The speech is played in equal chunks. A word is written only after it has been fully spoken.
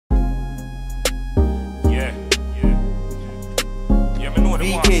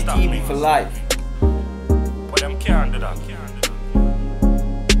VKB for life. But them can't do that.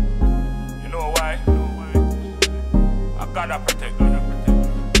 You know why? I gotta protect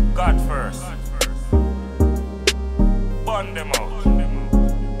them. God first. Burn them out.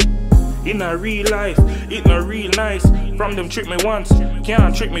 In a real life, it not real nice. From them trick me once,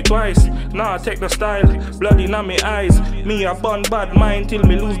 can't trick me twice. Nah, take the style, blood in me eyes. Me a bun bad mind till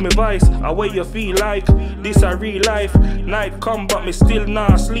me lose me voice. Away you feel like, this a real life. Night come but me still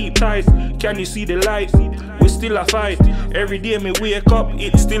nah sleep tight. Can you see the light? We still a fight. Every day me wake up,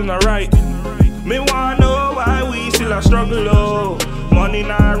 it's still not right. Me wanna know why we still a struggle, oh. Money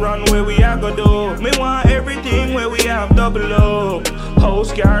not run where we a go do. Me want everything where we have double, oh.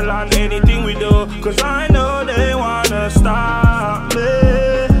 House, car, land, anything we do. Cause I know they wanna stop me.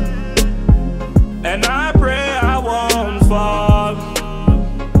 And I pray I won't fall.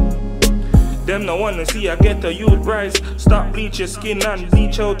 Them no wanna see I get a youth rise. Stop bleach your skin and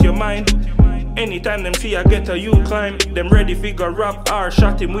bleach out your mind. Anytime them see I get a youth climb, them ready figure rap or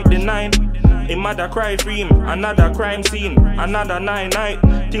shot him with the 9. Him mother cry for him, another crime scene, another 9 night.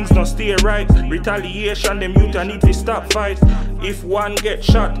 Things not stay right, retaliation, them youth a need to stop fight. If one get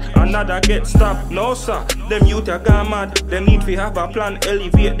shot, another get stopped. No sir, them youth a gone mad. Them need to have a plan,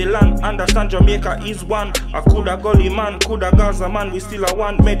 elevate the land. Understand Jamaica is one. I coulda gully man, coulda Gaza man. We still a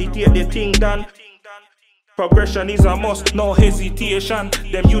one, meditate the thing done. Progression is a must, no hesitation.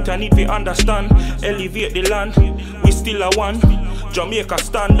 Them youth a need to understand, elevate the land. We still a one. Jamaica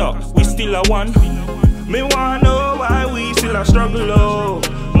stand up, we still a one. Me wanna know why we still a struggle, oh.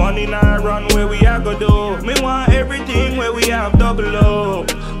 Money not run where we a go do. Me want everything where we have double, oh.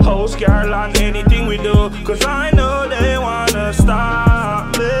 House, car, land, anything we do. Cause I know they wanna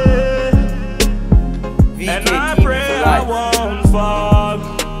stop me. And I pray I won't fall.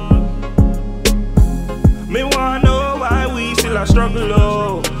 Me wanna know why we still a struggle,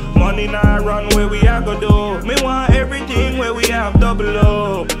 oh. Money not run where we a go do. Me want everything where we have double,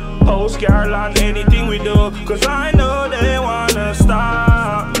 oh. House, car, land, anything we do. Cause I know